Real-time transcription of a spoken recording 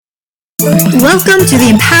Welcome to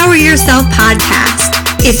the Empower Yourself podcast.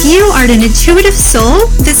 If you are an intuitive soul,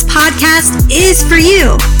 this podcast is for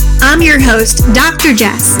you. I'm your host, Dr.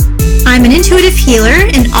 Jess. I'm an intuitive healer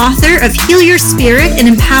and author of Heal Your Spirit and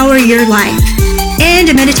Empower Your Life, and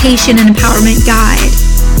a meditation and empowerment guide.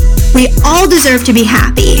 We all deserve to be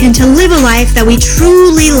happy and to live a life that we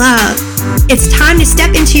truly love. It's time to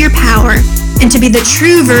step into your power and to be the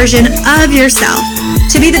true version of yourself,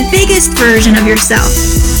 to be the biggest version of yourself.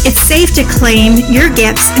 It's safe to claim your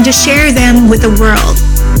gifts and to share them with the world.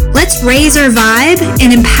 Let's raise our vibe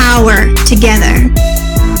and empower together.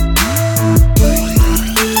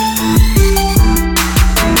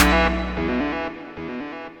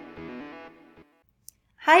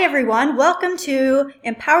 Hi everyone, welcome to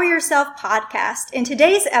Empower Yourself podcast. In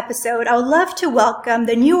today's episode, I would love to welcome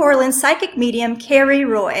the New Orleans psychic medium, Carrie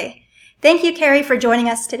Roy. Thank you, Carrie, for joining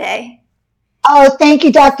us today. Oh, thank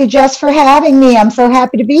you, Dr. Jess, for having me. I'm so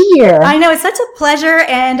happy to be here. I know, it's such a pleasure,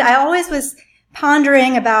 and I always was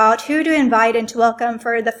pondering about who to invite and to welcome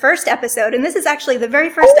for the first episode, and this is actually the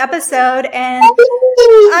very first episode, and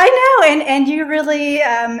I know, and you really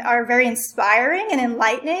are very inspiring and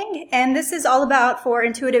enlightening, and this is all about for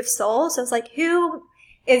intuitive souls, so it's like, who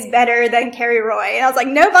is better than Carrie Roy? And I was like,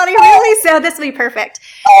 nobody really, so this will be perfect.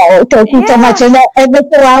 Oh, thank you so much, and this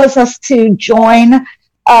allows us to join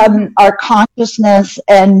our consciousness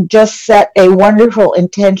and just set a wonderful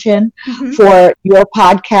intention for your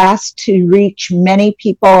podcast to reach many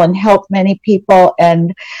people and help many people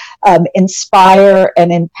and inspire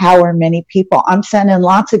and empower many people. I'm sending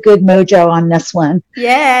lots of good mojo on this one.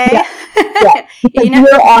 Yay! Yeah.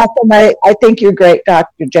 You're awesome. I think you're great,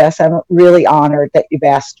 Dr. Jess. I'm really honored that you've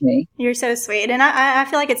asked me. You're so sweet, and I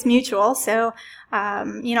feel like it's mutual. So,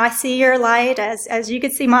 I see your light as you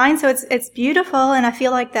could see mine. So it's beautiful, and I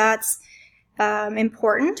feel like that's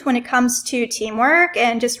important when it comes to teamwork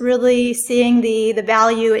and just really seeing the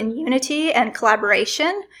value in unity and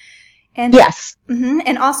collaboration. And yes,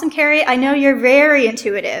 and awesome, Carrie. I know you're very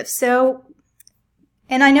intuitive. So.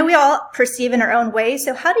 And I know we all perceive in our own way.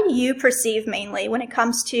 So how do you perceive mainly when it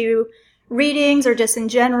comes to readings or just in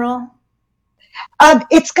general?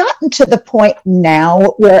 It's gotten to the point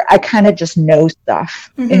now where I kind of just know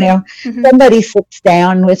stuff, you know. Somebody sits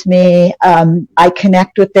down with me, I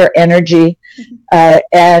connect with their energy,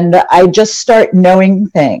 and I just start knowing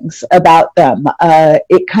things about them.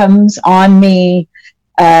 It comes on me.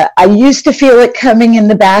 I used to feel it coming in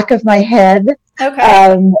the back of my head.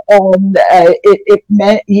 Okay. It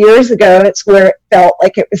meant years ago, it's where it felt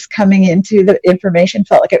like it was coming into the information,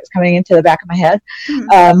 felt like it was coming into the back of my head.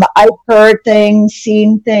 I've heard things,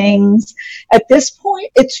 seen things. At this point,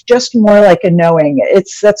 it's just more like a knowing.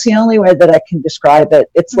 That's the only way that I can describe it.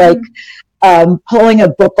 It's like pulling a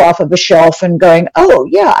book off of a shelf and going, oh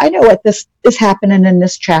yeah, I know what this is happening in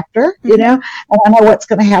this chapter, you know, and I know what's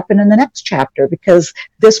going to happen in the next chapter because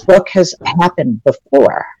this book has happened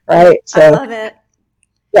before, right? So I love it.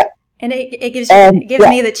 Yeah. And it gives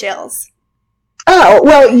me the chills. Oh,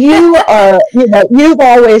 well, you are, you've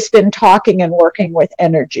always been talking and working with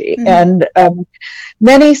energy, and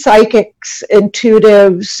many psychics,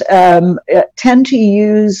 intuitives tend to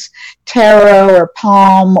use tarot or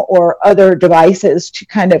palm or other devices to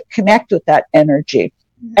kind of connect with that energy.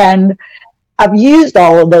 And I've used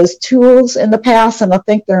all of those tools in the past, and I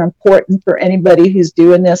think they're important for anybody who's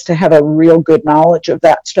doing this to have a real good knowledge of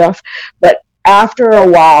that stuff. But after a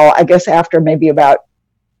while, I guess after maybe about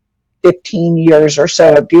 15 years or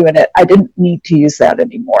so of doing it, I didn't need to use that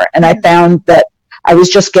anymore. And I found that I was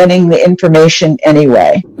just getting the information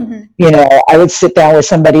anyway. I would sit down with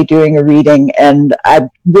somebody doing a reading and I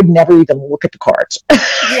would never even look at the cards.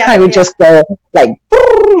 I would just go like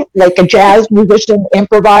a jazz musician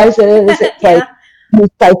improvises. It's like you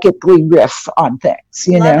psychically riff on things,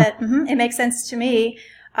 Love it. It makes sense to me.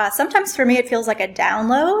 Sometimes for me, it feels like a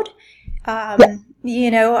download.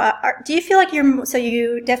 Do you feel like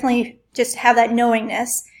you definitely just have that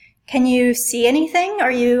knowingness? Can you see anything?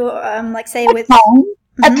 Are you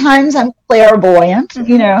at times I'm clairvoyant,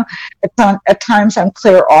 at times I'm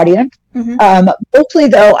clairaudient. Mostly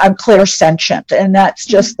though I'm clairsentient, and that's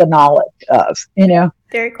just the knowledge of,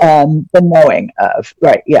 Very cool. The knowing of,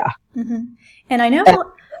 right, yeah. And I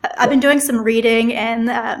know I've been doing some reading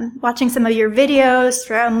and watching some of your videos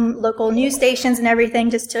from local news stations and everything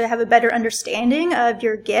just to have a better understanding of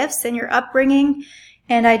your gifts and your upbringing.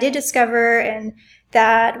 And I did discover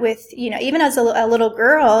that with, even as a little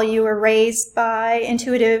girl, you were raised by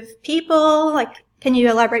intuitive people. Like, can you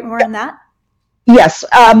elaborate more on that? Yes.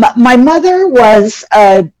 My mother was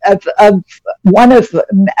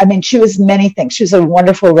she was many things. She was a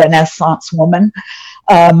wonderful Renaissance woman.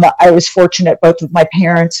 I was fortunate, both of my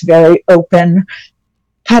parents, very open,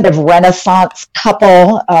 kind of Renaissance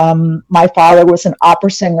couple. My father was an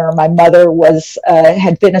opera singer. My mother was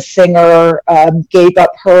had been a singer, gave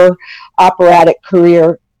up her operatic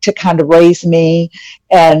career to kind of raise me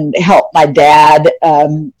and help my dad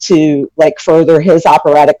to like further his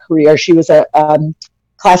operatic career. She was a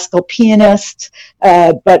classical pianist,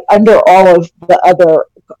 but under all of the other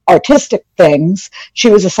artistic things, she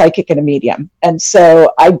was a psychic and a medium. And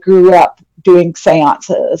so I grew up doing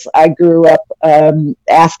seances. I grew up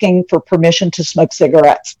asking for permission to smoke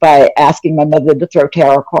cigarettes by asking my mother to throw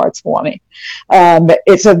tarot cards for me.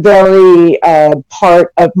 It's a very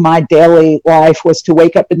part of my daily life was to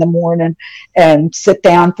wake up in the morning and sit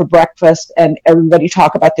down for breakfast and everybody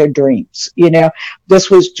talk about their dreams. You know, this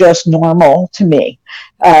was just normal to me.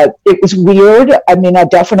 It was weird. I mean, I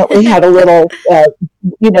definitely had a little,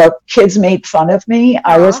 kids made fun of me.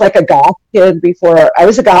 I was like a goth kid before. I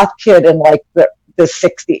was a goth kid in like the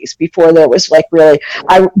 60s, before there was like really,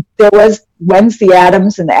 there was Wednesday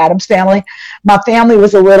Addams and the Addams Family. My family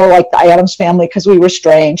was a little like the Addams Family because we were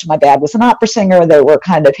strange. My dad was an opera singer. They were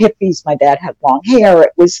kind of hippies. My dad had long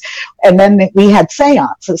hair. And then we had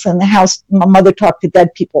seances in the house. My mother talked to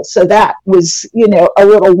dead people. So that was, a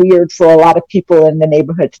little weird for a lot of people in the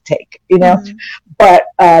neighborhood to take, Mm-hmm. But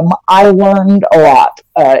I learned a lot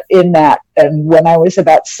in that. And when I was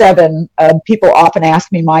about 7, people often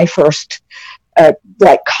ask me my first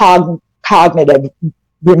cognitive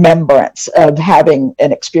remembrance of having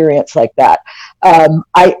an experience like that.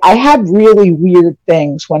 I had really weird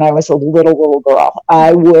things when I was a little girl.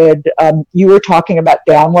 I would, you were talking about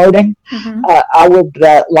downloading. Mm-hmm. I would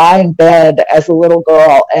lie in bed as a little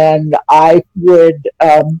girl and I would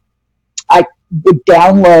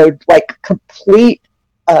download like complete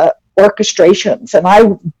orchestrations, and I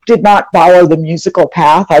did not follow the musical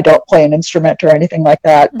path. I don't play an instrument or anything like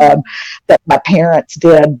that, mm-hmm. That my parents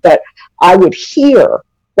did, but I would hear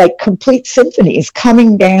like complete symphonies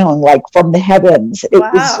coming down like from the heavens. It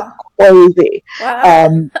was crazy.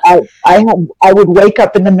 Wow. I would wake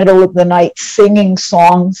up in the middle of the night singing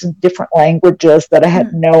songs in different languages that I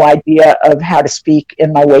had no idea of how to speak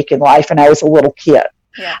in my waking life, and I was a little kid.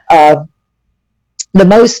 Yeah. The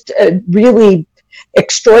most really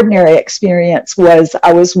extraordinary experience was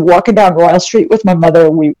I was walking down Royal Street with my mother.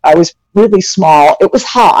 I was really small. It was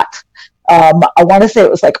hot. I want to say it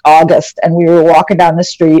was like August, and we were walking down the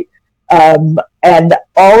street, and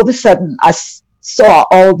all of a sudden I saw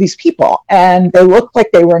all of these people, and they looked like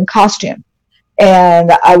they were in costume.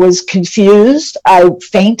 And I was confused. I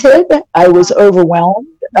fainted. I was overwhelmed.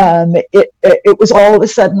 It was all of a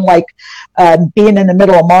sudden like being in the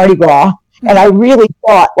middle of Mardi Gras. And I really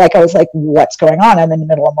thought, I was like, what's going on? I'm in the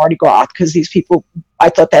middle of Mardi Gras, because these people, I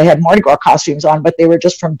thought they had Mardi Gras costumes on, but they were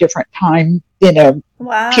just from different time,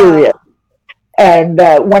 period. And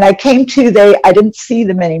when I came to, I didn't see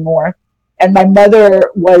them anymore. And my mother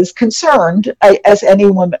was concerned, as any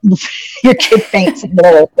woman, your kid faints in the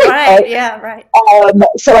middle of the right? Yeah, right.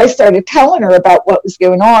 So I started telling her about what was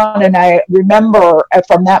going on. And I remember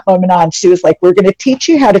from that moment on, she was like, we're going to teach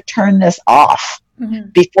you how to turn this off. Mm-hmm.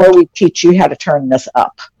 Before we teach you how to turn this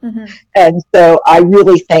up. Mm-hmm. And so I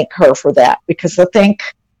really thank her for that, because I think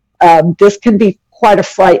this can be quite a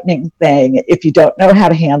frightening thing if you don't know how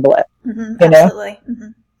to handle it. Mm-hmm. Absolutely. Mm-hmm.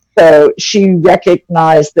 So she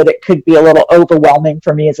recognized that it could be a little overwhelming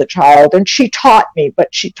for me as a child, and she taught me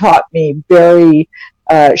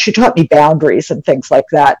boundaries and things like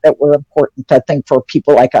that were important, I think, for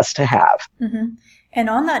people like us to have. Mm-hmm. And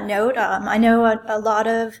on that note, I know a lot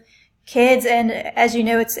of kids, and as you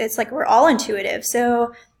know, it's like we're all intuitive.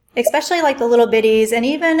 So especially like the little bitties, and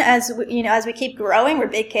even as we keep growing, we're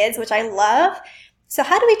big kids, which I love. So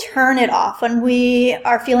how do we turn it off when we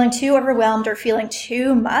are feeling too overwhelmed or feeling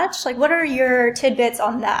too much? Like, what are your tidbits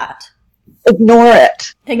on that? Ignore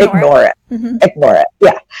it. Ignore it. Mm-hmm. Ignore it.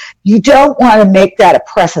 Yeah. You don't want to make that a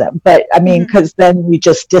precedent, but I mean, because then you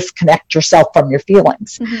just disconnect yourself from your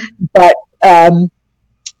feelings. Mm-hmm. But,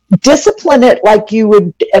 discipline it like you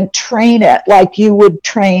would, and train it like you would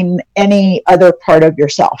train any other part of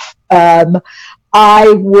yourself.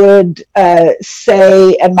 I would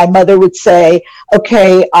say, and my mother would say,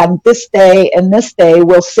 okay, on this day and this day,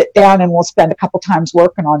 we'll sit down and we'll spend a couple times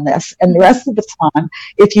working on this. And the rest of the time,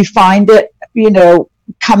 if you find it,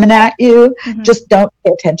 coming at you, just don't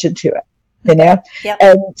pay attention to it. Yep.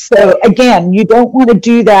 And so again, you don't want to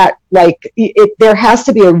do that. There has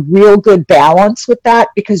to be a real good balance with that,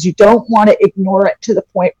 because you don't want to ignore it to the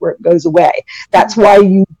point where it goes away. That's why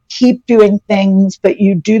you keep doing things, but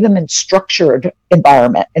you do them in structured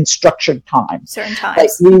environment, in structured time. Certain times. Like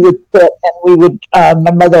we would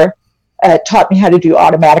my mother taught me how to do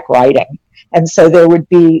automatic writing. And so there would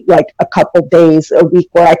be like a couple days a week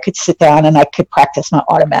where I could sit down and I could practice my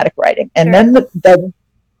automatic writing. And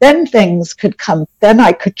then things could come, then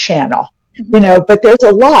I could channel. But there's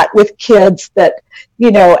a lot with kids that,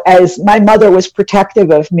 as my mother was protective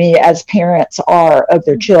of me as parents are of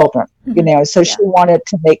their children, so she wanted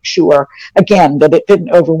to make sure, again, that it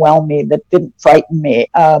didn't overwhelm me, that didn't frighten me.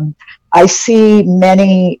 I see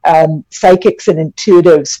many psychics and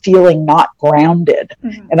intuitives feeling not grounded.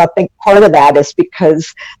 And I think part of that is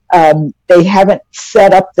because they haven't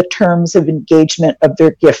set up the terms of engagement of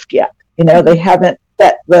their gift yet. They haven't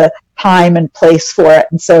set the time and place for it,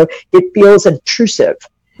 and so it feels intrusive.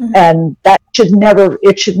 And that should never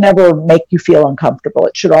make you feel uncomfortable.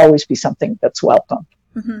 It should always be something that's welcome.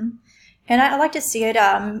 And I like to see it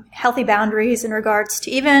healthy boundaries in regards to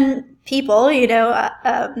even people,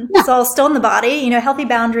 it's all still in the body, healthy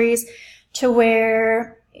boundaries to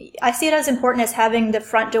where I see it as important as having the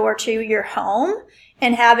front door to your home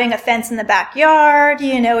and having a fence in the backyard.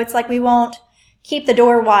 It's like we won't keep the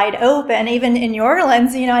door wide open. Even in New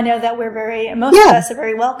Orleans, I know that most of us are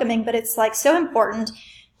very welcoming, but it's like so important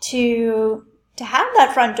to have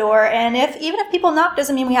that front door. And even if people knock,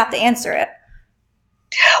 doesn't mean we have to answer it.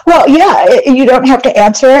 Well, you don't have to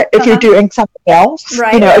answer it if you're doing something else.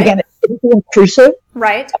 Right. Again, it's intrusive.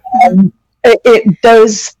 Right.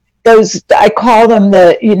 Those I call them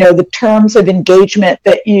the terms of engagement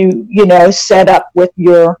that you set up with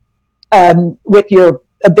your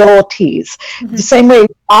abilities. The same way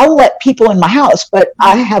I'll let people in my house, but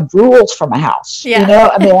I have rules for my house. They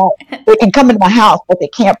can come into my house, but they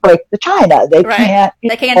can't break the china. They can't.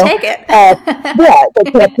 They can't take it.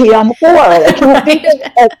 They can't pee on the floor. They can't do things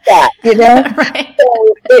like that. Right.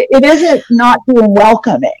 So it isn't not being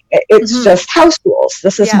welcoming. It's just house rules.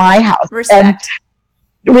 This is my house.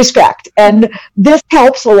 Respect. And this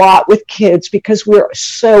helps a lot with kids because we're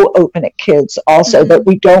so open at kids also that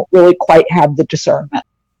we don't really quite have the discernment.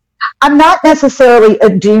 I'm not necessarily a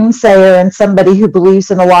doomsayer and somebody who believes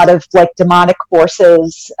in a lot of like demonic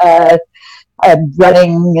forces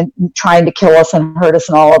running and trying to kill us and hurt us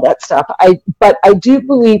and all of that stuff. But I do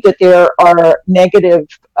believe that there are negative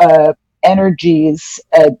energies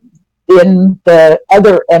in the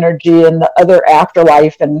other energy and the other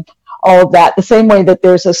afterlife and all of that, the same way that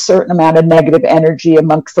there's a certain amount of negative energy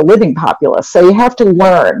amongst the living populace. So you have to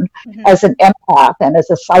learn as an empath and as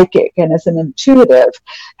a psychic and as an intuitive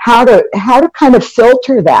how to kind of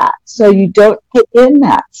filter that so you don't put in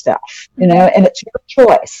that stuff, and it's your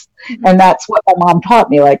choice. And that's what my mom taught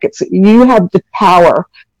me. Like you have the power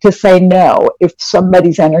to say no if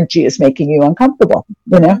somebody's energy is making you uncomfortable,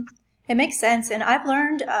 It makes sense. And I've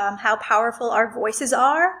learned how powerful our voices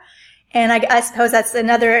are. And I suppose that's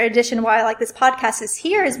another addition why I like this podcast is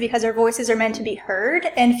here is because our voices are meant to be heard,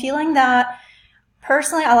 and feeling that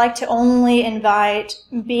personally, I like to only invite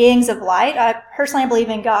beings of light. I believe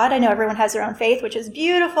in God. I know everyone has their own faith, which is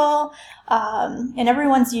beautiful. And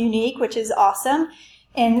everyone's unique, which is awesome.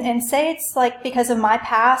 And say it's like because of my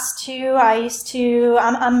past too,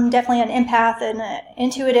 I'm definitely an empath and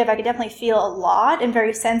intuitive. I could definitely feel a lot and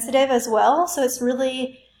very sensitive as well. So it's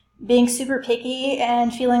really being super picky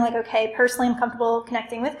and feeling like, okay, personally I'm comfortable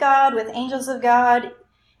connecting with God, with angels of God,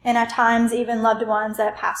 and at times even loved ones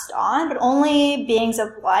that have passed on, but only beings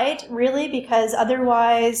of light, really, because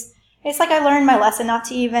otherwise it's like I learned my lesson not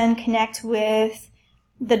to even connect with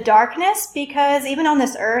the darkness, because even on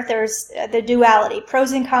this earth there's the duality,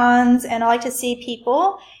 pros and cons, and I like to see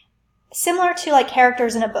people similar to like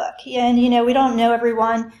characters in a book. And, we don't know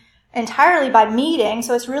everyone entirely by meeting,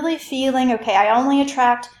 so it's really feeling, okay, I only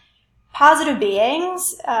attract positive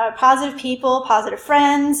beings, positive people, positive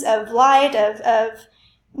friends of light, of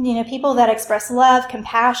people that express love,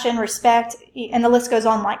 compassion, respect, and the list goes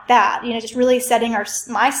on like that. Just really setting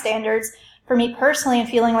my standards for me personally, and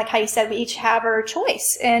feeling like how you said we each have our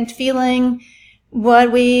choice, and feeling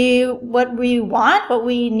what we want, what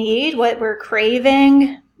we need, what we're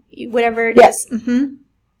craving, whatever it is. Mm-hmm.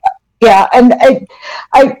 Yeah, and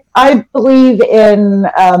I believe in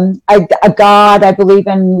a God. I believe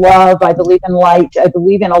in love. I believe in light. I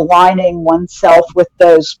believe in aligning oneself with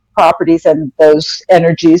those properties and those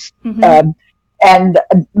energies. And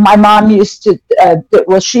my mom used to,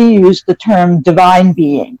 she used the term divine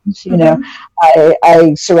beings.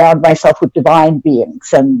 I surround myself with divine beings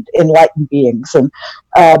and enlightened beings, and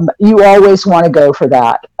you always want to go for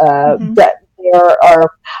that. That there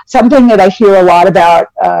are something that I hear a lot about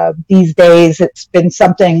these days. It's been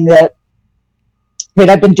something that I mean,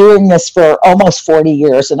 I've been doing this for almost 40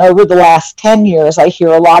 years, and over the last 10 years, I hear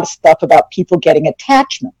a lot of stuff about people getting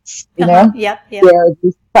attachments, Yep. where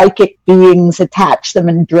these psychic beings attach them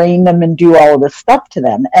and drain them and do all of this stuff to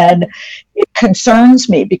them. And it concerns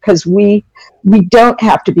me because we don't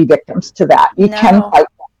have to be victims to that. You can fight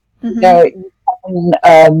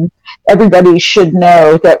them. Everybody should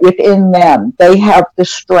know that within them, they have the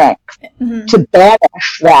strength to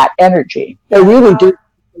banish that energy. They really do.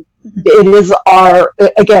 It is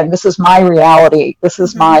this is my reality. This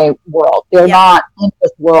is my world. They're not in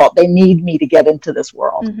this world. They need me to get into this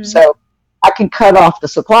world. So I can cut off the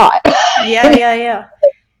supply. So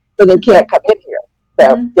they can't come in here.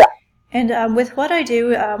 So, And with what I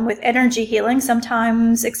do with energy healing,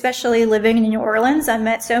 sometimes, especially living in New Orleans, I've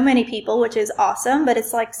met so many people, which is awesome. But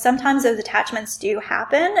it's like sometimes those attachments do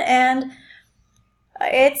happen, and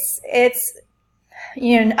it's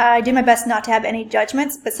I do my best not to have any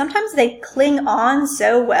judgments, but sometimes they cling on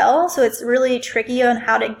so well, so it's really tricky on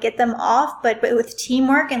how to get them off. But with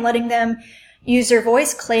teamwork and letting them use their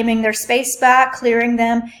voice, claiming their space back, clearing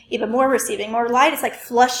them even more, receiving more light, it's like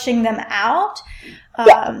flushing them out.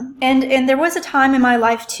 And there was a time in my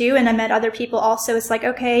life too, and I met other people also. It's like,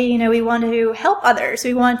 okay, we want to help others.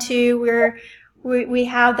 We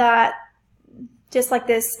have that, just like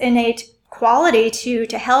this innate quality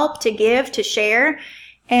to help, to give, to share.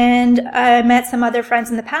 And I met some other friends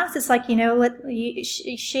in the past. It's like,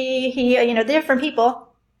 different people,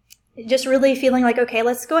 just really feeling like, okay,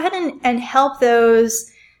 let's go ahead and help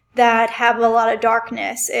those that have a lot of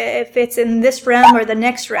darkness, if it's in this realm or the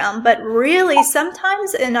next realm. But really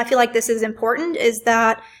sometimes, and I feel like this is important, is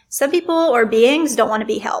that some people or beings don't want to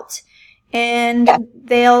be helped. And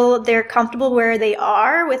they're comfortable where they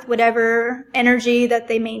are with whatever energy that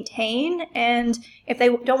they maintain. And if they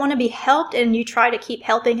don't want to be helped and you try to keep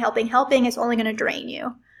helping, it's only going to drain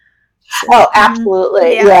you. Oh,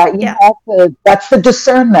 absolutely. That's the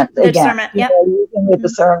discernment again. Using the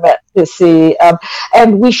discernment to see.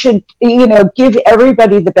 And we should, give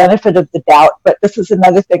everybody the benefit of the doubt. But this is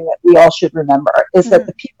another thing that we all should remember, is that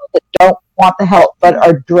the people that don't want the help but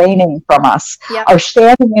are draining from us are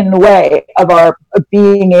standing in the way of our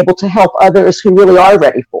being able to help others who really are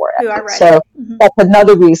ready for it. So that's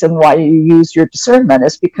another reason why you use your discernment,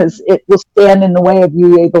 is because it will stand in the way of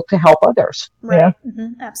you able to help others. Right.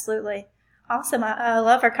 Absolutely. Awesome. I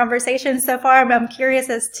love our conversation so far. I'm curious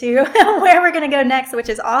as to where we're going to go next, which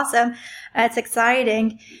is awesome. It's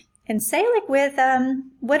exciting. And say, like, with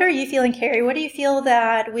what are you feeling, Carrie? What do you feel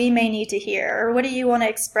that we may need to hear? Or what do you want to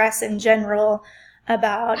express in general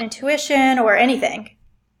about intuition or anything?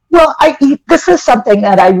 Well, this is something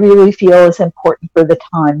that I really feel is important for the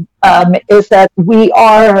time, is that we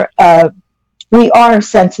are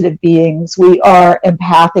sensitive beings. We are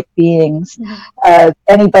empathic beings.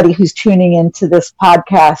 Anybody who's tuning into this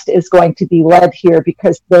podcast is going to be led here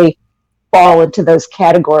because they fall into those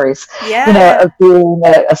categories, of being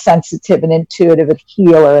a sensitive and intuitive and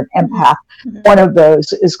healer and empath. One of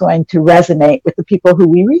those is going to resonate with the people who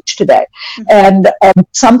we reach today. And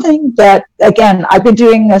something that, again, I've been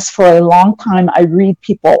doing this for a long time. I read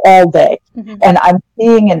people all day, and I'm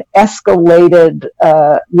seeing an escalated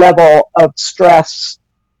level of stress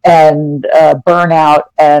and burnout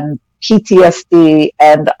and PTSD,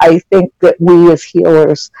 and I think that we as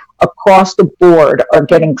healers across the board are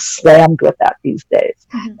getting slammed with that these days.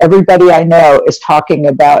 Everybody I know is talking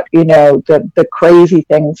about, the crazy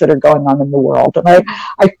things that are going on in the world. And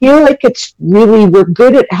I feel like it's really, we're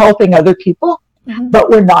good at helping other people, but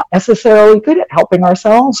we're not necessarily good at helping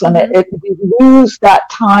ourselves. And we lose that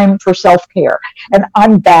time for self-care. And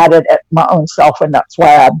I'm bad at it my own self, and that's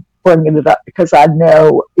why I'm bringing it up, because I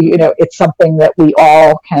know, it's something that we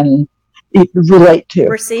all can relate to.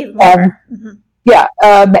 Receive more.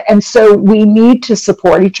 And so we need to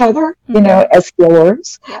support each other, as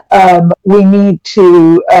healers. We need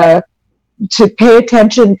to pay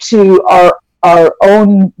attention to our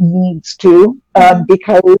own needs too,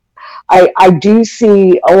 because I do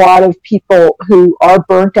see a lot of people who are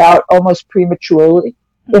burnt out almost prematurely,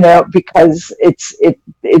 because it's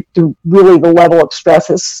really the level of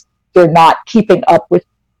stress is they're not keeping up with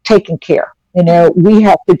taking care. We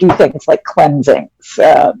have to do things like cleansings.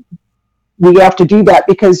 We have to do that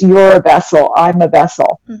because you're a vessel, I'm a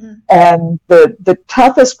vessel. And the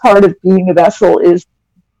toughest part of being a vessel is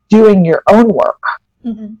doing your own work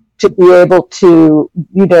to be able to,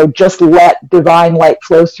 just let divine light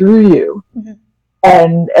flow through you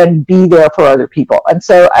and be there for other people. And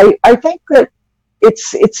so I think that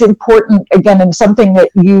it's important, again, and something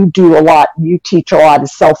that you do a lot, you teach a lot,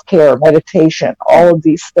 is self-care, meditation, all of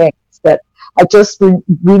these things that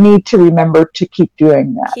we need to remember to keep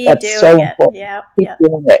doing that. That's so important. Yeah. Keep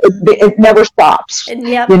doing it. It never stops.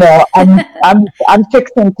 Yep. You know, I'm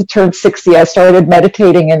fixing to turn 60. I started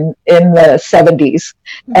meditating in the 70s,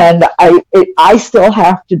 and I still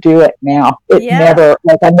have to do it now.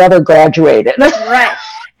 I never graduated. Right.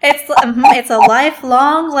 It's a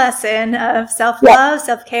lifelong lesson of self-love,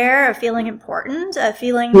 self-care, of feeling important, of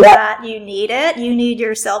feeling that you need it. You need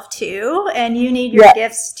yourself too, and you need your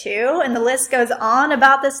gifts too. And the list goes on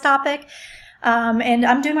about this topic. And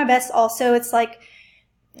I'm doing my best also. It's like,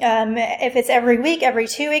 if it's every week, every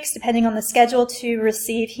 2 weeks, depending on the schedule, to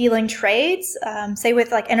receive healing trades. Say with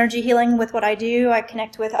like energy healing, with what I do, I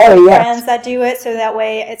connect with other friends that do it. So that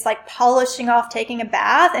way it's like polishing off, taking a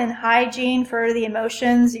bath, and hygiene for the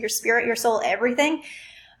emotions, your spirit, your soul, everything.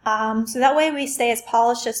 So that way we stay as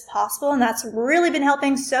polished as possible. And that's really been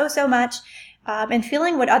helping so much. And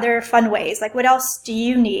feeling what other fun ways, like what else do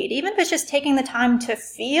you need? Even if it's just taking the time to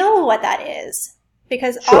feel what that is.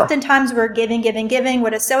 Because oftentimes we're giving.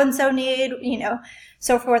 What does so-and-so need? You know,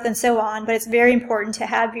 so forth and so on. But it's very important to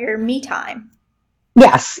have your me time.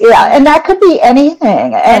 Yes. Yeah. And that could be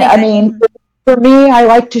anything. And I mean, for me, I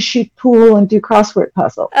like to shoot pool and do crossword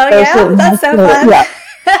puzzles. Oh, that's so fun.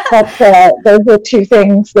 Yeah. Those are two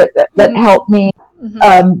things that help me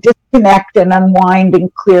disconnect and unwind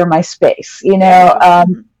and clear my space. You know,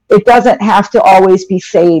 it doesn't have to always be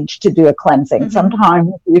sage to do a cleansing.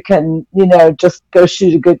 Sometimes you can, you know, just go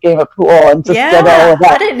shoot a good game of pool and just get all of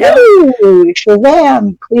that. I didn't know. Ooh,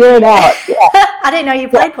 Shazam, clear it out. Yeah. I didn't know you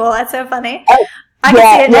played pool. That's so funny. I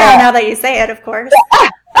can see it now that you say it, of course.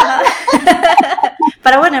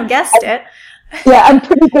 But I wouldn't have guessed it. Yeah, I'm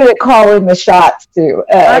pretty good at calling the shots too.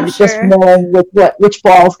 Just knowing which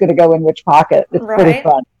ball's going to go in which pocket. It's pretty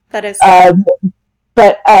fun. That is.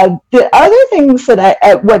 But the other things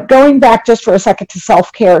that going back just for a second to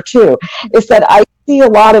self-care too, is that I see a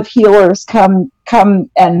lot of healers come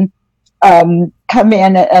in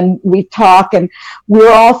and we talk, and we're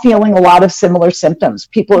all feeling a lot of similar symptoms.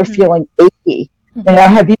 People are feeling achy. You know,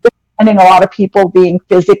 have you been finding a lot of people being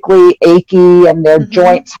physically achy and their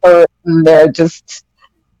joints hurt and they're just,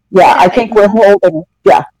 I think we're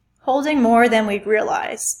holding more than we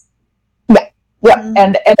realize. Yeah,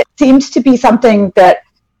 and it seems to be something that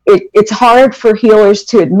it's hard for healers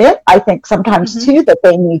to admit. I think sometimes too that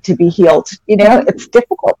they need to be healed. You know, it's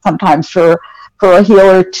difficult sometimes for a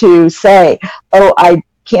healer to say, "Oh, I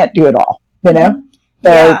can't do it all." You know.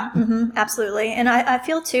 Absolutely. And I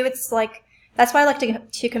feel too, it's like, that's why I like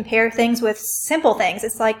to compare things with simple things.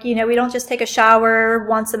 It's like, you know, we don't just take a shower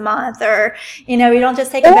once a month, or, you know, we don't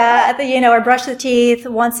just take a bath, you know, or brush the teeth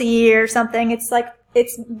once a year or something. It's like,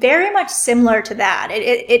 it's very much similar to that.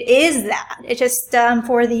 It is that. It's just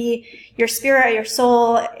for your spirit, your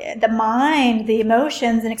soul, the mind, the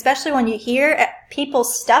emotions, and especially when you hear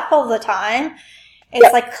people's stuff all the time,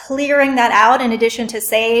 it's like clearing that out in addition to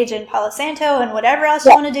sage and Palo Santo and whatever else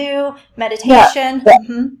you want to do, meditation.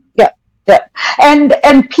 Yeah.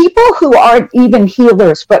 And people who aren't even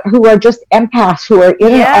healers, but who are just empaths, who are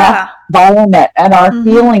in an environment and are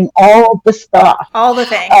feeling all of the stuff. All the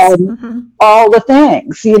things. All the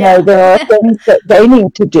things. You know, there are things that they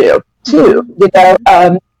need to do too. You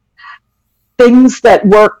know, things that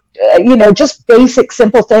work, you know, just basic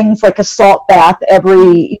simple things like a salt bath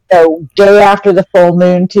every, day after the full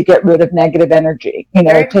moon to get rid of negative energy. You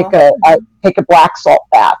know, take a black salt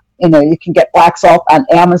bath. You know, you can get black salt on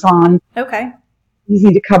Amazon. Okay.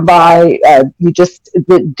 Easy to come by. You just,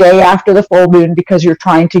 the day after the full moon, because you're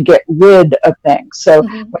trying to get rid of things. So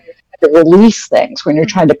when you're trying to release things, when you're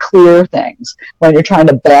trying to clear things, when you're trying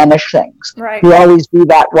to banish things, you always do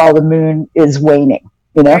that while the moon is waning.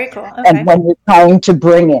 You know, Very cool. Okay. And when you're trying to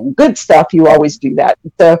bring in good stuff, you always do that.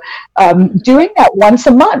 So doing that once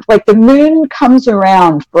a month, like the moon comes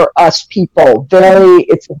around for us people,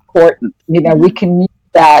 it's important. You know, we can use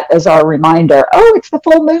that as our reminder. Oh, it's the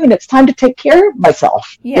full moon. It's time to take care of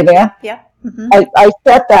myself. Yeah. You know? Yeah. I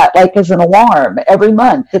set that like as an alarm every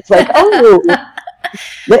month. It's like, oh,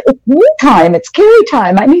 it's me time. It's carry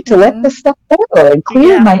time. I need to let this stuff go and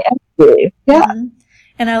clear my energy. Yeah.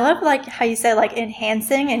 And I love like how you say like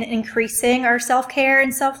enhancing and increasing our self-care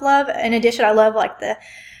and self-love. In addition, I love like the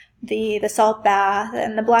salt bath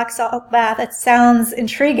and the black salt bath. It sounds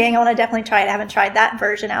intriguing. I want to definitely try it. I haven't tried that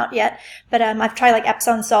version out yet, but I've tried like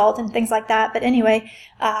Epsom salt and things like that. But anyway,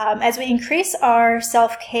 as we increase our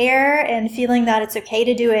self-care and feeling that it's okay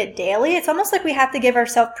to do it daily, it's almost like we have to give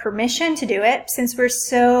ourselves permission to do it. Since we're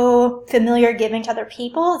so familiar giving to other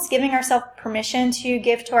people, it's giving ourselves permission to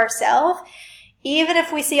give to ourselves. Even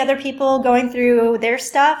if we see other people going through their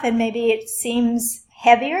stuff and maybe it seems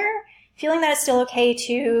heavier, feeling that it's still okay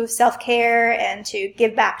to self-care and to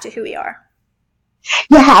give back to who we are.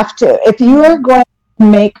 You have to. If you are going to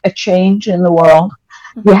make a change in the world,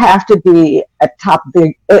 you have to be at top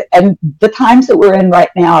of and the times that we're in right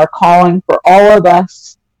now are calling for all of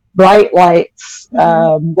us, bright lights,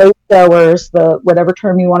 wait goers, whatever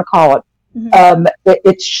term you want to call it.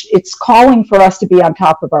 It's calling for us to be on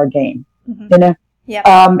top of our game, you know? Yep.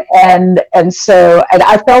 And so, and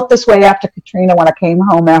I felt this way after Katrina when I came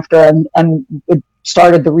home after and it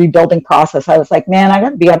started the rebuilding process. I was like, man, I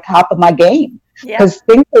got to be on top of my game because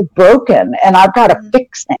things are broken and I've got to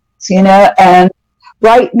fix things, you know? And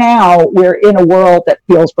right now we're in a world that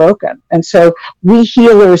feels broken. And so we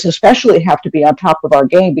healers especially have to be on top of our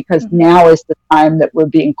game because now is the time that we're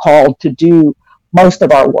being called to do most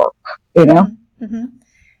of our work, you know?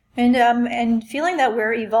 And feeling that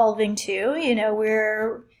we're evolving too, you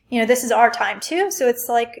know, this is our time too. So it's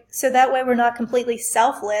like, so that way we're not completely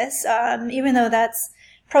selfless, even though that's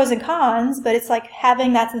pros and cons, but it's like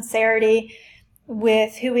having that sincerity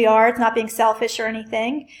with who we are. It's not being selfish or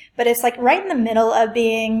anything, but it's like right in the middle of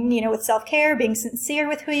being, you know, with self-care, being sincere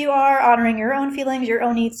with who you are, honoring your own feelings, your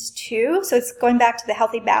own needs too. So it's going back to the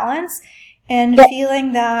healthy balance and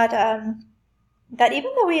feeling that, that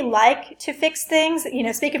even though we like to fix things, you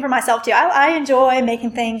know, speaking for myself too, I enjoy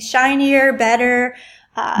making things shinier, better,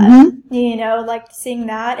 you know, like seeing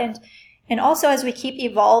that. And also as we keep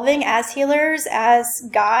evolving as healers, as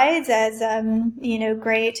guides, as, you know,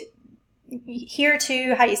 great here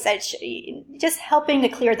to, how you said, just helping to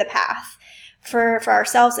clear the path for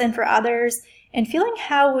ourselves and for others and feeling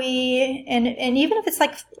how we, and even if it's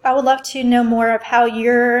like, I would love to know more of how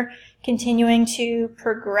you're continuing to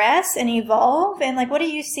progress and evolve. And like, what do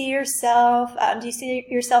you see yourself? Do you see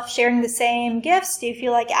yourself sharing the same gifts? Do you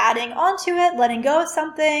feel like adding onto it, letting go of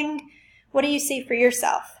something? What do you see for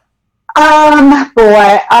yourself?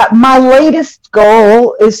 My latest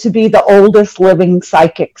goal is to be the oldest living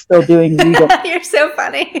psychic still doing reading. You're so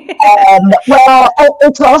funny. Well,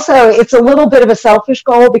 it's a little bit of a selfish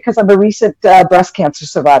goal because I'm a recent breast cancer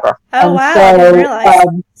survivor. Oh, and wow. So, I didn't realize.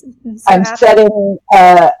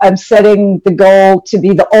 I'm setting the goal to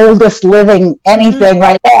be the oldest living anything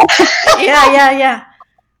right now. Yeah.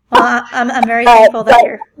 Well, I'm very thankful that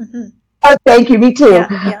you're. Oh, thank you. Me too.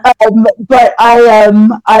 Yeah. But I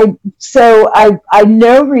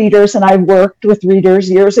know readers, and I worked with readers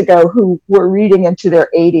years ago who were reading into their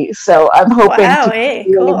 80s. So I'm hoping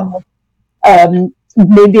cool.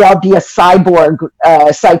 Maybe I'll be a cyborg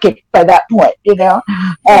psychic by that point, you know.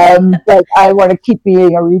 But I want to keep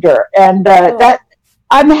being a reader, and cool. that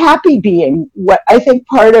I'm happy being. What I think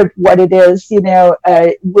part of what it is, you know,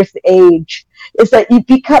 with age, is that you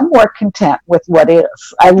become more content with what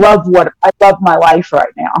is. I love my life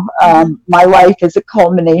right now. My life is a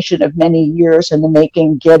culmination of many years in the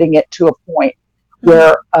making, getting it to a point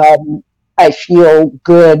where I feel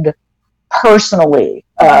good personally,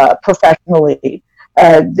 professionally.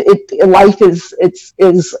 Life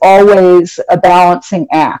is always a balancing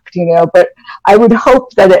act, you know, but I would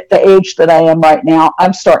hope that at the age that I am right now,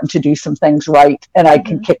 I'm starting to do some things right and I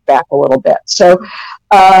can kick back a little bit. So,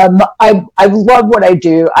 I love what I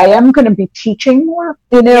do. I am going to be teaching more,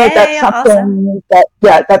 you know, that's something awesome.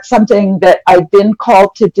 That's something that I've been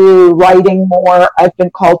called to do, writing more. I've been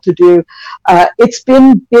called to do. It's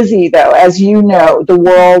been busy though. As you know, the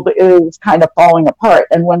world is kind of falling apart.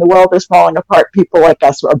 And when the world is falling apart, people like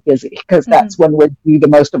us are busy because that's when we do the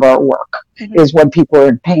most of our work is when people are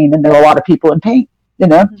in pain. And there are a lot of people in pain, you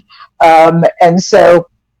know? And so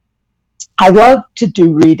I love to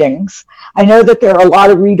do readings. I know that there are a lot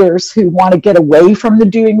of readers who want to get away from the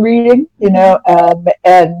doing reading, you know,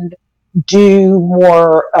 and do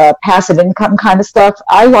more passive income kind of stuff.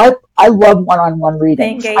 I love one-on-one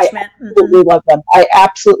readings. The engagement. I absolutely love them. I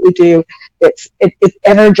absolutely do. It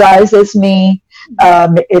energizes me.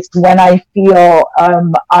 It's when I feel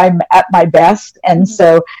I'm at my best, and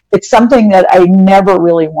so it's something that I never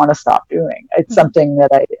really want to stop doing. It's something that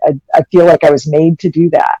I feel like I was made to do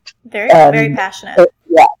that. Very passionate.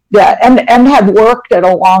 And have worked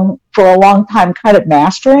for a long time, kind of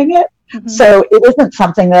mastering it. So it isn't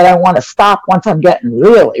something that I want to stop once I'm getting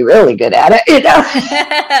really, really good at it, you know?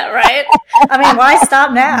 Right? I mean, why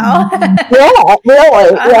stop now? Yeah,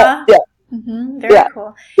 really. Yeah. Very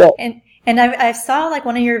cool. Yeah. And I saw like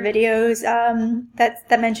one of your videos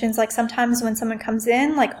that mentions like sometimes when someone comes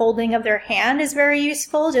in, like holding of their hand is very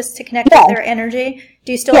useful just to connect with their energy.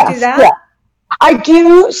 Do you still do that? Yeah. I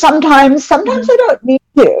do sometimes. I don't need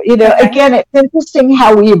to. You know, again, it's interesting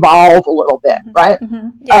how we evolve a little bit, right?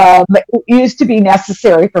 It used to be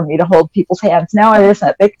necessary for me to hold people's hands. Now it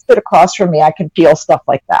isn't. They can sit across from me. I can feel stuff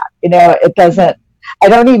like that. You know, it doesn't. I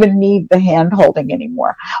don't even need the hand holding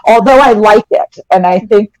anymore. Although I like it, and I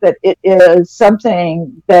think that it is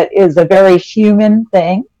something that is a very human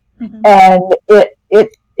thing, and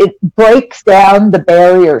it breaks down the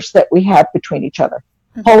barriers that we have between each other.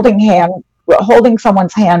 Holding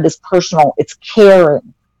someone's hand is personal. It's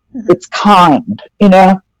caring. It's kind.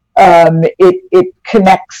 It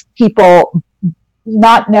connects people,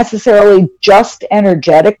 not necessarily just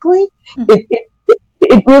energetically.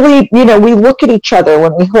 It really, we look at each other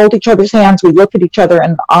when we hold each other's hands. We look at each other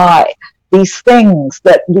in the eye. These things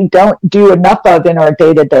that we don't do enough of in our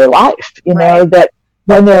day-to-day life. That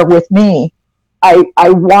when they're with me, I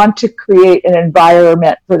want to create an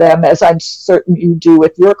environment for them, as I'm certain you do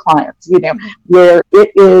with your clients, where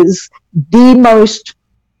it is the most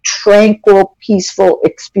tranquil, peaceful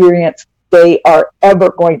experience they are ever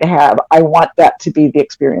going to have. I want that to be the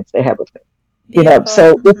experience they have with me.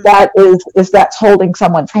 So if that's holding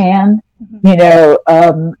someone's hand, then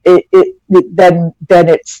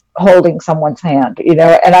it's holding someone's hand,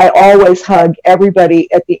 and I always hug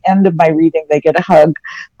everybody at the end of my reading. They get a hug.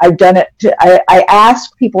 I've done it I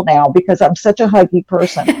ask people now, because I'm such a huggy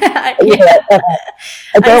person. I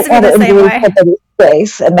don't want to invade somebody's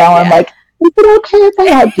space. And now I'm like, is it okay if I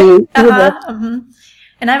hug you?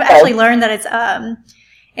 And I've actually learned that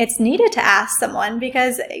it's needed to ask someone,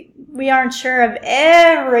 because we aren't sure of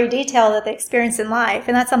every detail that they experience in life.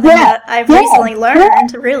 And that's something that I've recently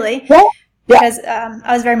learned, really, because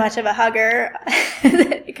I was very much of a hugger.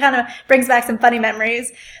 It kind of brings back some funny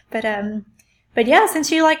memories. But yeah, since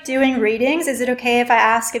you like doing readings, is it okay if I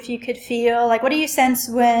ask if you could feel, like, what do you sense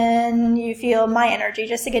when you feel my energy,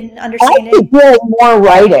 just to get an understanding? I could do more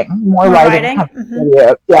writing. More writing.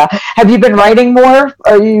 Yeah. Have you been writing more?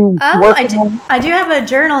 Are you working I do have a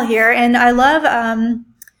journal here, and I love,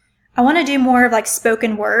 I want to do more of like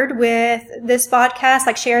spoken word with this podcast,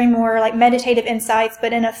 like sharing more like meditative insights,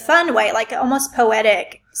 but in a fun way, like almost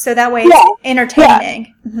poetic. So that way it's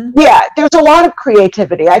entertaining. Yeah, there's a lot of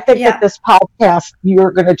creativity. I think that this podcast,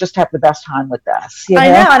 you're going to just have the best time with this. I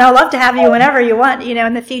know, and I'd love to have you whenever you want,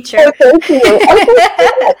 in the future. Oh, thank you.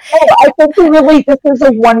 I think this is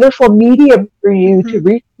a wonderful medium for you to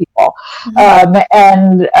reach people.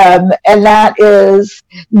 And that is,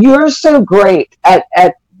 you're so great at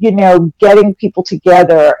getting people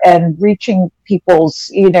together and reaching people's,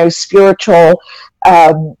 spiritual,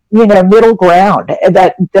 middle ground,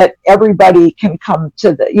 that everybody can come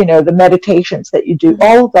to the meditations that you do,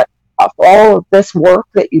 all of that stuff, all of this work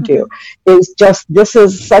that you do is just, this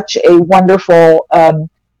is such a wonderful,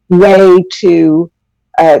 way to,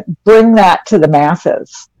 bring that to the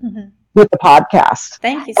masses with the podcast.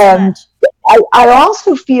 Thank you so much. I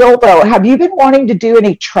also feel, though, have you been wanting to do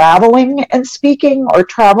any traveling and speaking, or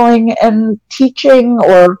traveling and teaching,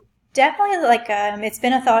 or? Definitely, like, it's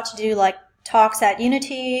been a thought to do like talks at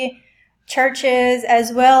Unity churches,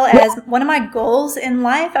 as well as one of my goals in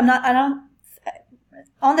life.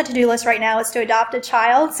 On the to-do list right now is to adopt a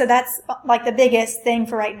child. So that's like the biggest thing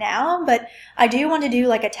for right now. But I do want to do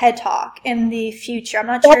like a TED Talk in the future. I'm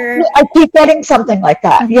not sure. I keep getting something like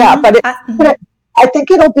that. Yeah, but I think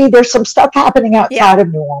there's some stuff happening outside of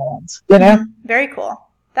New Orleans, Very cool.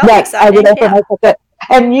 That would be exciting. I would open up with it.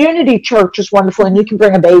 And Unity Church is wonderful, and you can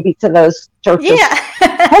bring a baby to those churches. Yeah.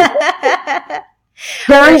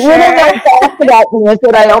 Very little known fact about me is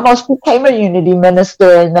that I almost became a Unity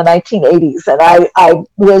minister in the 1980s, and I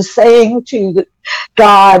was saying to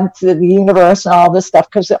God, to the universe, and all this stuff,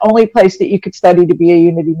 because the only place that you could study to be a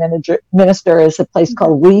Unity minister is a place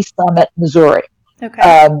called Lee Summit, Missouri.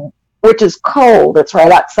 Okay. Which is cold. It's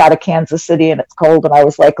right outside of Kansas City, and it's cold. And I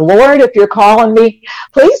was like, Lord, if you're calling me,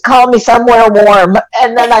 please call me somewhere warm.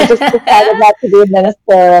 And then I just decided not to be a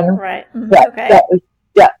minister. And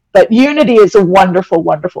but Unity is a wonderful,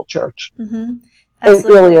 wonderful church. It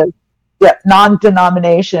really is. Yeah,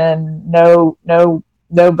 non-denomination,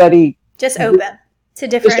 nobody. Just open to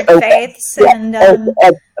different faiths, and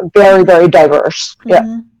very, very diverse.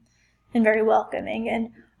 Yeah, and very welcoming. And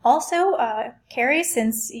also, Carrie,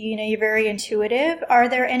 since you're very intuitive, are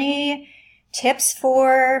there any tips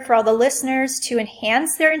for all the listeners to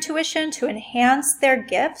enhance their intuition, to enhance their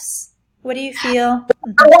gifts? What do you feel?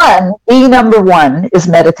 Number one is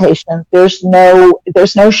meditation. There's no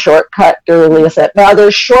shortcut. There really isn't. Now,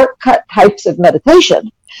 there's shortcut types of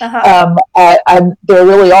meditation. There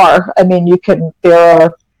really are. I mean, there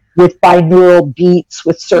are with binaural beats,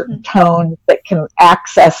 with certain tones that can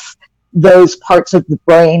access those parts of the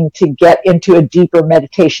brain to get into a deeper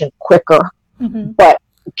meditation quicker, but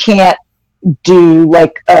you can't do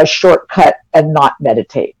like a shortcut and not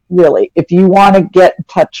meditate. Really, if you want to get in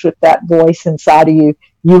touch with that voice inside of you,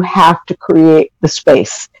 you have to create the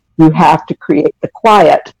space. You have to create the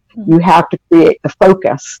quiet. You have to create the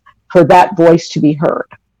focus for that voice to be heard.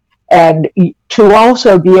 And to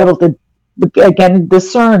also be able to, again,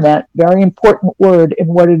 discernment, very important word in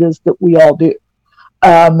what it is that we all do,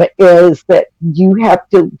 is that you have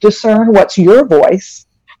to discern what's your voice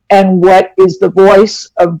and what is the voice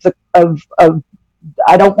of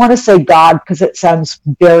I don't want to say God, because it sounds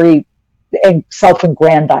very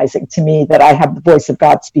self-aggrandizing to me that I have the voice of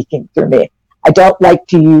God speaking through me. I don't like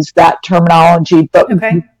to use that terminology, but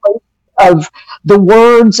of the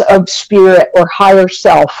words of spirit or higher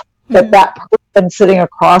self that person sitting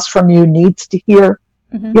across from you needs to hear,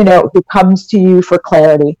 who comes to you for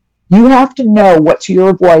clarity. You have to know what's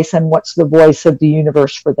your voice and what's the voice of the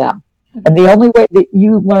universe for them. And the only way that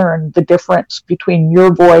you learn the difference between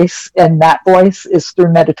your voice and that voice is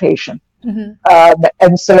through meditation.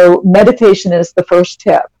 And so meditation is the first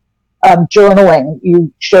tip. Journaling,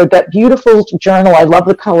 you showed that beautiful journal. I love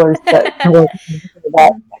the colors. That's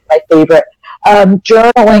my favorite.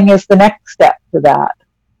 Journaling is the next step to that.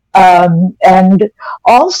 And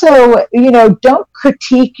also, don't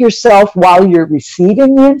critique yourself while you're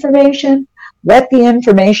receiving the information. Let the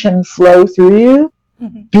information flow through you.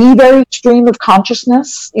 Be very stream of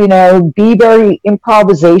consciousness, be very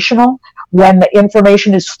improvisational when the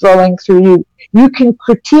information is flowing through you. You can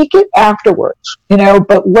critique it afterwards,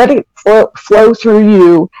 but let it flow through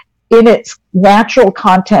you in its natural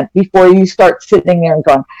content before you start sitting there and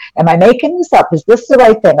going, am I making this up? Is this the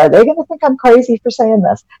right thing? Are they going to think I'm crazy for saying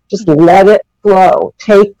this? Just let it flow.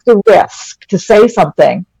 Take the risk to say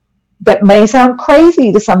something that may sound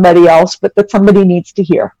crazy to somebody else, but that somebody needs to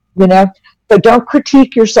hear, So don't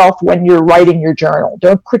critique yourself when you're writing your journal.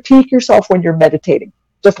 Don't critique yourself when you're meditating.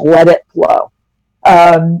 Just let it flow.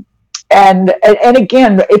 And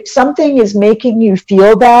again, if something is making you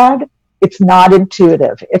feel bad, it's not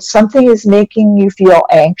intuitive. If something is making you feel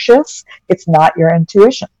anxious, it's not your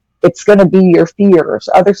intuition. It's going to be your fears,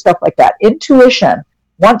 other stuff like that. Intuition,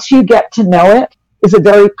 once you get to know it, is a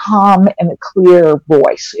very calm and clear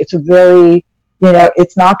voice. It's a very,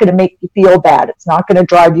 it's not going to make you feel bad. It's not going to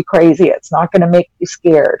drive you crazy. It's not going to make you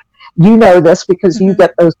scared. You know this because you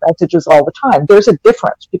get those messages all the time. There's a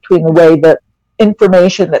difference between the way that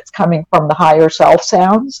information that's coming from the higher self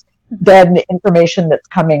sounds than the information that's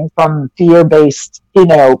coming from fear-based,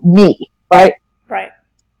 me, right? Right.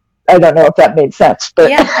 I don't know if that made sense, but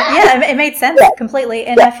yeah, it made sense completely.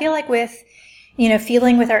 And I feel like with,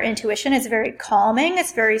 feeling with our intuition, it's very calming,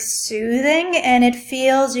 it's very soothing, and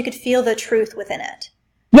you could feel the truth within it.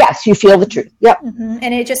 Yes, you feel the truth. Yep.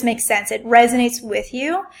 And it just makes sense. It resonates with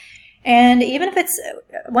you. And even if it's,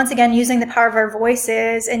 once again, using the power of our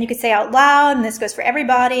voices, and you could say out loud, and this goes for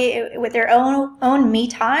everybody, with their own me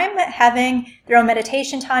time, having their own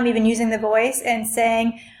meditation time, even using the voice and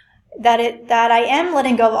saying that I am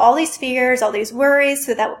letting go of all these fears, all these worries,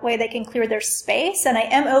 so that way they can clear their space. And I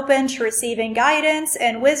am open to receiving guidance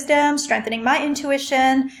and wisdom, strengthening my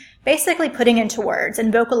intuition, basically putting into words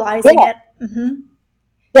and vocalizing it.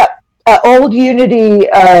 Old Unity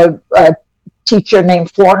teacher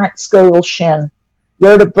named Florence Scovel Shinn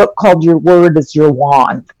wrote a book called Your Word is Your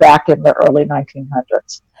Wand back in the early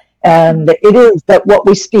 1900s. And it is that what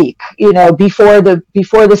we speak, before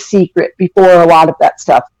the secret, before a lot of that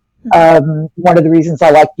stuff. One of the reasons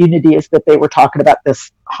I like Unity is that they were talking about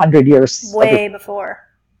this 100 years before,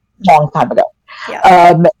 long time ago.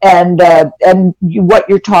 What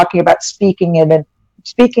you're talking about, speaking it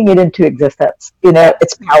into existence,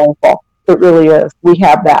 it's powerful. It really is. We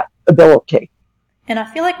have that ability. And I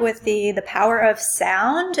feel like with the power of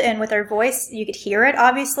sound and with our voice, you could hear it.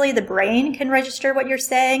 Obviously, the brain can register what you're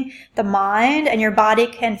saying, the mind and your body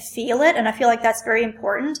can feel it. And I feel like that's very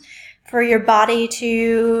important for your body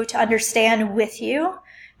to understand with you.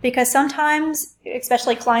 Because sometimes,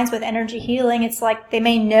 especially clients with energy healing, it's like they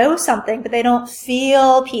may know something, but they don't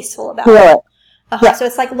feel peaceful about it. So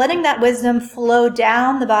it's like letting that wisdom flow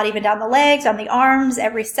down the body, even down the legs, down the arms,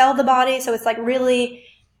 every cell of the body. So it's like really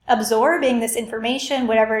absorbing this information,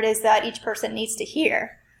 whatever it is that each person needs to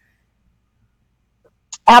hear.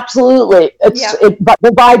 Absolutely. But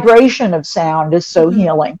the vibration of sound is so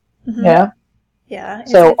healing. Yeah.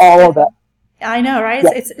 So all of it. I know, right?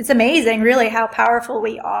 Yeah. It's amazing, really, how powerful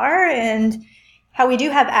we are and how we do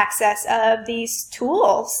have access of these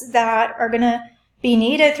tools that are going to be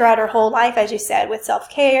needed throughout our whole life, as you said, with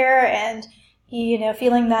self-care and,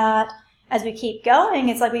 feeling that as we keep going,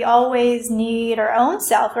 it's like we always need our own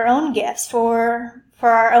self, our own gifts for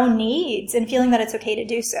our own needs, and feeling that it's okay to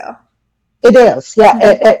do so. It is,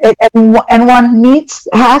 yeah. And one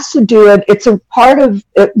has to do it. It's a part of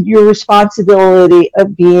your responsibility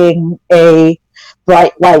of being a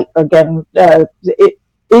bright light. Again,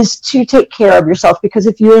 is to take care of yourself, because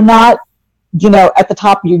if you're not, at the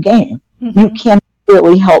top of your game, you can't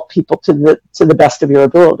really help people to the best of your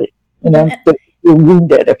ability. If you're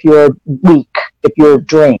wounded, if you're weak, if you're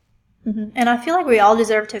drained. And I feel like we all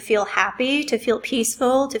deserve to feel happy, to feel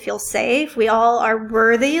peaceful, to feel safe. We all are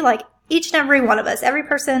worthy, like each and every one of us. Every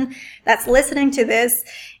person that's listening to this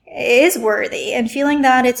is worthy, and feeling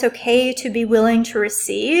that it's okay to be willing to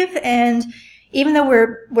receive. And even though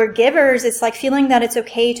we're givers, it's like feeling that it's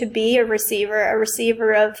okay to be a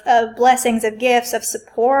receiver of blessings, of gifts, of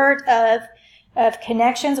support, of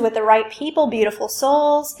connections with the right people, beautiful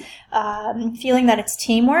souls, feeling that it's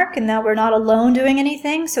teamwork and that we're not alone doing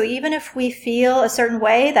anything. So even if we feel a certain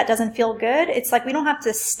way that doesn't feel good, it's like we don't have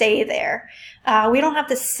to stay there. We don't have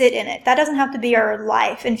to sit in it. That doesn't have to be our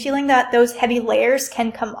life. And feeling that those heavy layers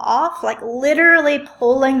can come off, like literally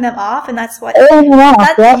pulling them off. And that's what,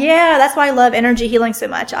 that's why I love energy healing so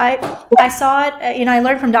much. I saw it, I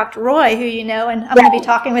learned from Dr. Roy, who and I'm going to be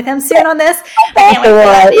talking with him soon on this.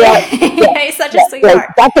 He's such a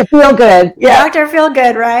sweetheart. Dr. Feelgood. Yeah. Dr.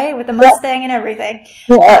 Feelgood, right? With the Mustang and everything.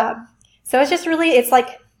 So it's just really, it's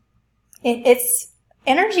like, it's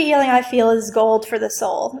energy healing, I feel, is gold for the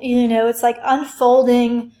soul. It's like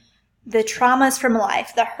unfolding the traumas from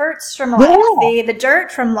life, the hurts from life, the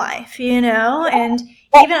dirt from life, and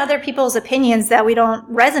even other people's opinions that we don't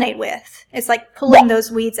resonate with. It's like pulling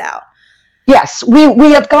those weeds out. Yes,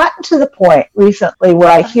 we have gotten to the point recently where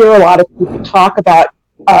I hear a lot of people talk about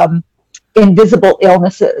invisible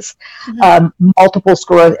illnesses, multiple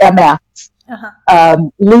sclerosis, MS,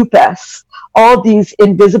 lupus, all these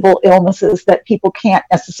invisible illnesses that people can't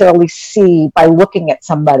necessarily see by looking at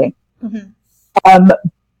somebody.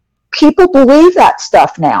 People believe that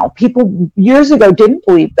stuff now. People years ago didn't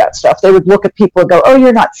believe that stuff. They would look at people and go, "Oh,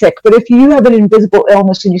 you're not sick." But if you have an invisible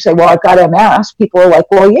illness and you say, "Well, I've got MS," people are like,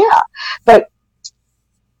 "Well, yeah." But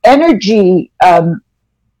energy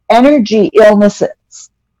illnesses,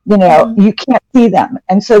 you can't see them.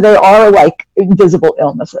 And so they are like invisible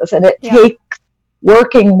illnesses. And it takes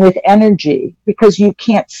working with energy, because you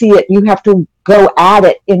can't see it. You have to go at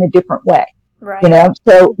it in a different way. Right.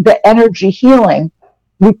 So the energy healing,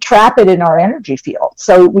 we trap it in our energy field.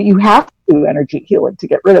 So you have to do energy healing to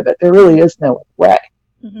get rid of it. There really is no other way.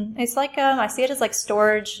 It's like, I see it as like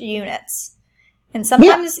storage units. And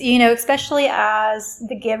sometimes, especially as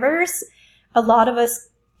the givers, a lot of us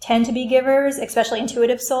tend to be givers, especially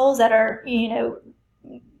intuitive souls that are,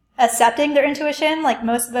 accepting their intuition. Like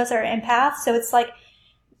most of us are empaths. So it's like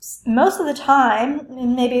most of the time,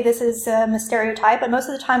 and maybe this is a stereotype, but most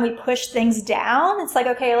of the time we push things down. It's like,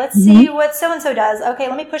 okay, let's see what so-and-so does. Okay,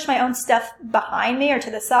 let me push my own stuff behind me or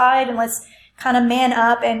to the side, and let's kind of man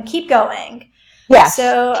up and keep going. Yes.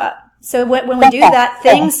 So when we do that,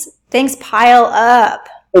 things pile up.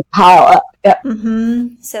 They pile up. Yep.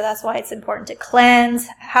 So that's why it's important to cleanse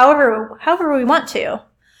however we want to.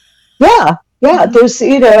 Yeah. There's,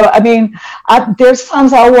 there's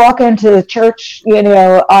times I'll walk into the church,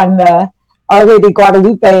 on Our Lady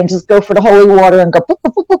Guadalupe and just go for the holy water and go, boop,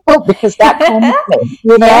 boop, boop, boop, boop, because that cleanses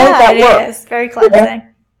me, that works. Is very cleansing.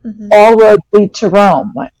 All roads lead to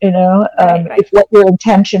Rome, right. If what your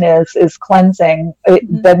intention is cleansing,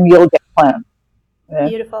 then you'll get cleansed. Yeah.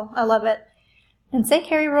 Beautiful. I love it. And St.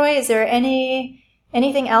 Carrie Roy, is there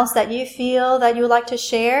anything else that you feel that you would like to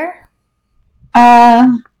share?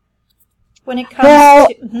 When it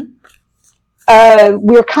comes to...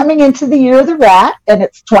 we're coming into the year of the rat, and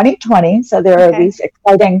it's 2020, so there are these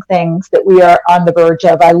exciting things that we are on the verge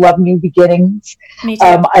of. I love new beginnings. Me too.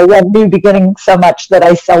 I love new beginnings so much that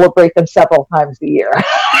I celebrate them several times a year.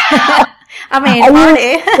 Party. Not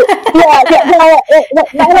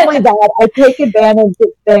only that, I take advantage of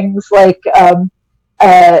things like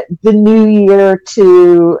the new year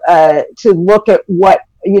to look at what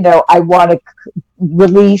I want to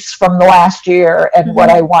release from the last year and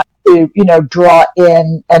what I want to draw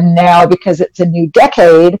in. And now, because it's a new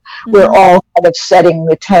decade, we're all kind of setting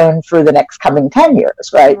the tone for the next coming 10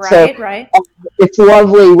 years, right? Right. It's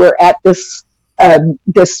lovely. We're at this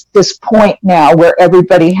point now where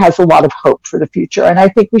everybody has a lot of hope for the future, and I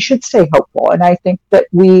think we should stay hopeful. And I think that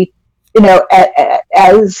we,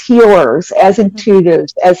 as healers, as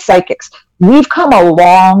intuitives, as psychics, we've come a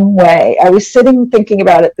long way. I was sitting thinking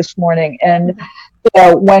about it this morning, and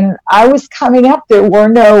when I was coming up, there were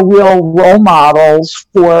no real role models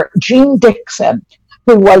for Jean Dixon,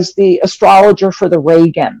 who was the astrologer for the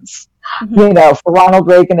Reagans. For Ronald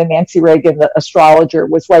Reagan and Nancy Reagan, the astrologer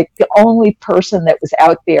was like the only person that was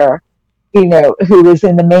out there, who was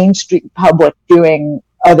in the mainstream public doing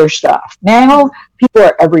other stuff. Now people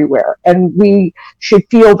are everywhere, and we should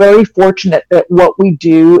feel very fortunate that what we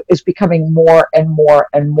do is becoming more and more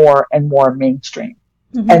and more and more mainstream.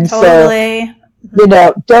 And totally.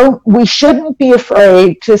 So, we shouldn't be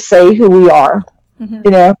afraid to say who we are.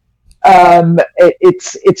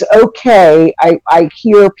 It's okay. I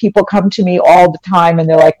hear people come to me all the time and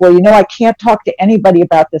they're like, well, I can't talk to anybody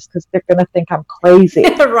about this because they're going to think I'm crazy.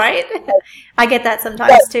 Right. I get that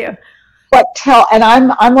sometimes too. But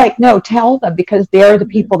I'm like, no, tell them, because they're the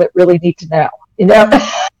people that really need to know,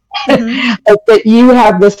 that you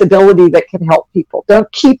have this ability that can help people.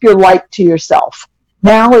 Don't keep your light to yourself.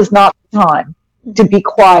 Now is not the time to be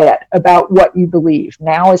quiet about what you believe.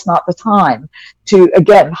 Now is not the time to,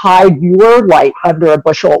 again, hide your light under a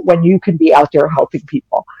bushel when you can be out there helping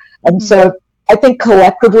people. And so I think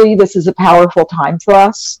collectively this is a powerful time for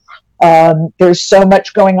us. There's so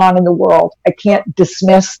much going on in the world. I can't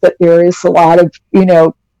dismiss that there is a lot of,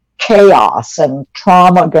 chaos and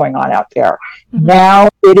trauma going on out there. Now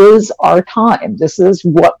it is our time. This is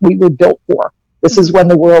what we were built for. This is when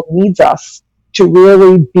the world needs us to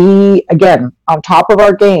really be, again, on top of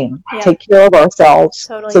our game, take care of ourselves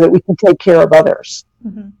so that we can take care of others.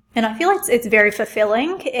 And I feel like it's very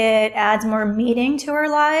fulfilling. It adds more meaning to our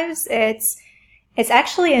lives. It's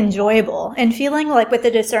actually enjoyable, and feeling like with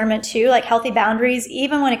the discernment too, like healthy boundaries,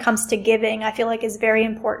 even when it comes to giving, I feel like is very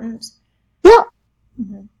important. Yeah.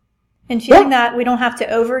 And feeling that we don't have to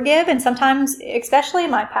overgive. And sometimes, especially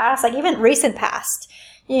in my past, like even recent past,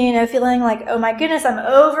 feeling like, oh my goodness, I'm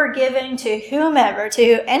overgiving to whomever,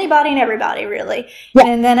 to anybody and everybody, really. Yeah.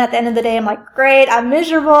 And then at the end of the day, I'm like, great, I'm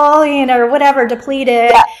miserable, or whatever,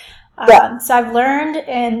 depleted. Yeah. So I've learned,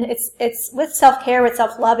 and it's with self-care, with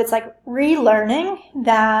self-love, it's like relearning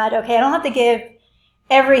that, okay, I don't have to give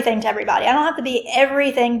everything to everybody. I don't have to be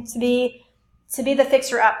everything to be the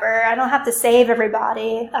fixer-upper. I don't have to save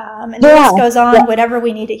everybody. And the list goes on, whatever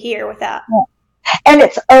we need to hear with that. Yeah. And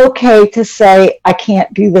it's okay to say, I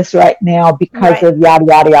can't do this right now because of yada,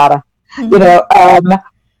 yada, yada.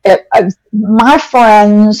 My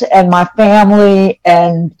friends and my family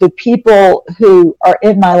and the people who are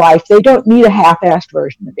in my life, they don't need a half-assed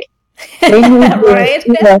version of me. They need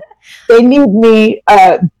me, they need me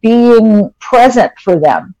being present for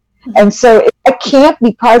them. And so if I can't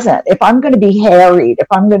be present, if I'm going to be harried, if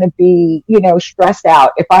I'm going to be, stressed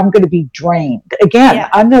out, if I'm going to be drained, again,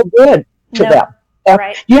 I'm no good to them.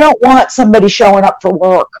 You don't want somebody showing up for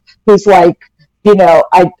work who's like,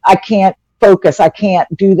 I can't focus, I can't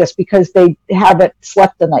do this because they haven't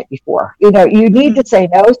slept the night before. You need to say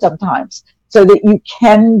no sometimes so that you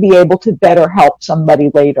can be able to better help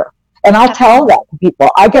somebody later. And I'll tell that to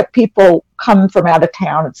people. I get people come from out of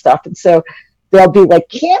town and stuff, and so they'll be like,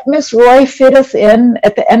 can't Miss Roy fit us in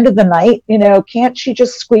at the end of the night? Can't she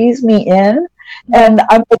just squeeze me in? And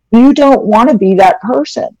I'm like, you don't want to be that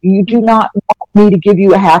person. You do not want me to give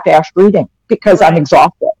you a half-assed reading because I'm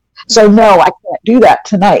exhausted. So no, I can't do that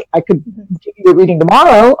tonight. I could give you a reading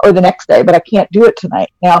tomorrow or the next day, but I can't do it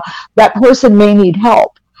tonight. Now, that person may need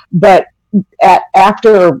help, but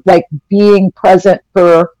after like being present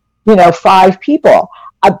for, 5 people,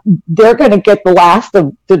 they're going to get the last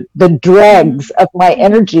of the dregs of my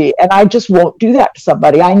energy, and I just won't do that to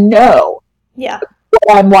somebody. I know what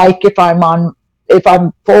I'm like if I'm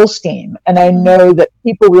full steam, and I know that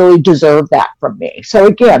people really deserve that from me. So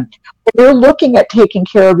again, if you're looking at taking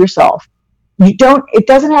care of yourself, it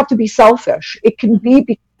doesn't have to be selfish. It can be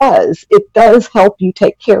because it does help you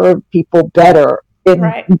take care of people better if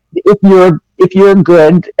you're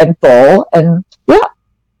good and full, and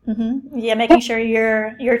making sure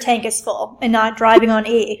your tank is full and not driving on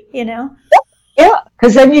E, Yeah,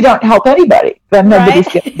 because then you don't help anybody. Then nobody's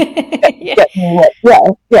getting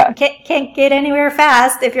wet. Can't get anywhere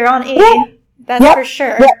fast if you're on E. That's for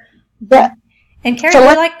sure. Yeah. And Carrie, so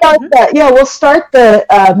we'll start the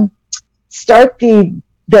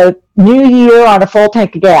new year on a full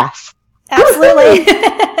tank of gas. Absolutely.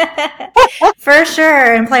 For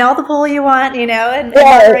sure. And play all the pool you want, and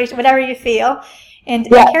whatever you feel. And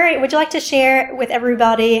Carrie, would you like to share with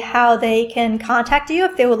everybody how they can contact you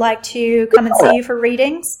if they would like to come and see you for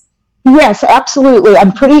readings? Yes, absolutely.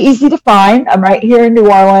 I'm pretty easy to find. I'm right here in New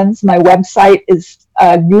Orleans. My website is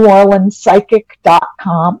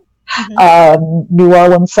neworleanspsychic.com.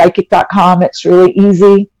 Neworleanspsychic.com. It's really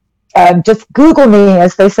easy. Just Google me,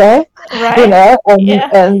 as they say. Right.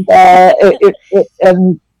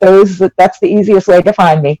 That's the easiest way to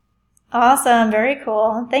find me. Awesome. Very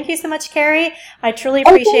cool. Thank you so much, Carrie. I truly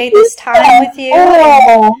appreciate this time with you.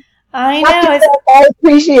 I know. I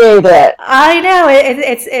appreciate it. I know.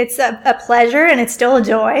 It's a pleasure, and it's still a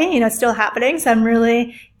joy. It's still happening. So I'm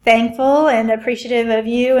really thankful and appreciative of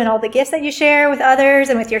you and all the gifts that you share with others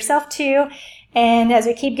and with yourself too. And as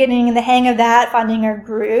we keep getting in the hang of that, finding our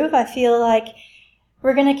groove, I feel like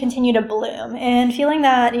we're going to continue to bloom, and feeling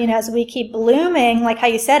that, as we keep blooming, like how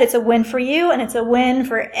you said, it's a win for you and it's a win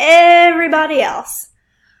for everybody else.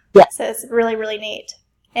 Yeah. So it's really, really neat.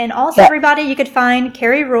 And also, everybody, you could find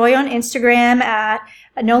Carrie Roy on Instagram at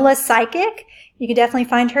Nola Psychic. You could definitely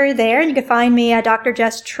find her there. And you could find me at Dr.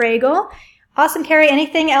 Jess Tragle. Awesome, Carrie.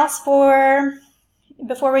 Anything else before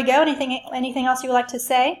we go? Anything else you would like to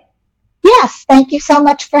say? Yes, thank you so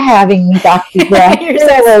much for having me, Dr. Jess. You're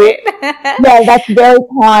so sweet. Yeah, that's very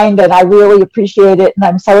kind, and I really appreciate it, and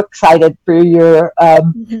I'm so excited for your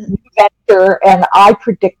venture, and I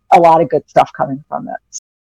predict a lot of good stuff coming from it.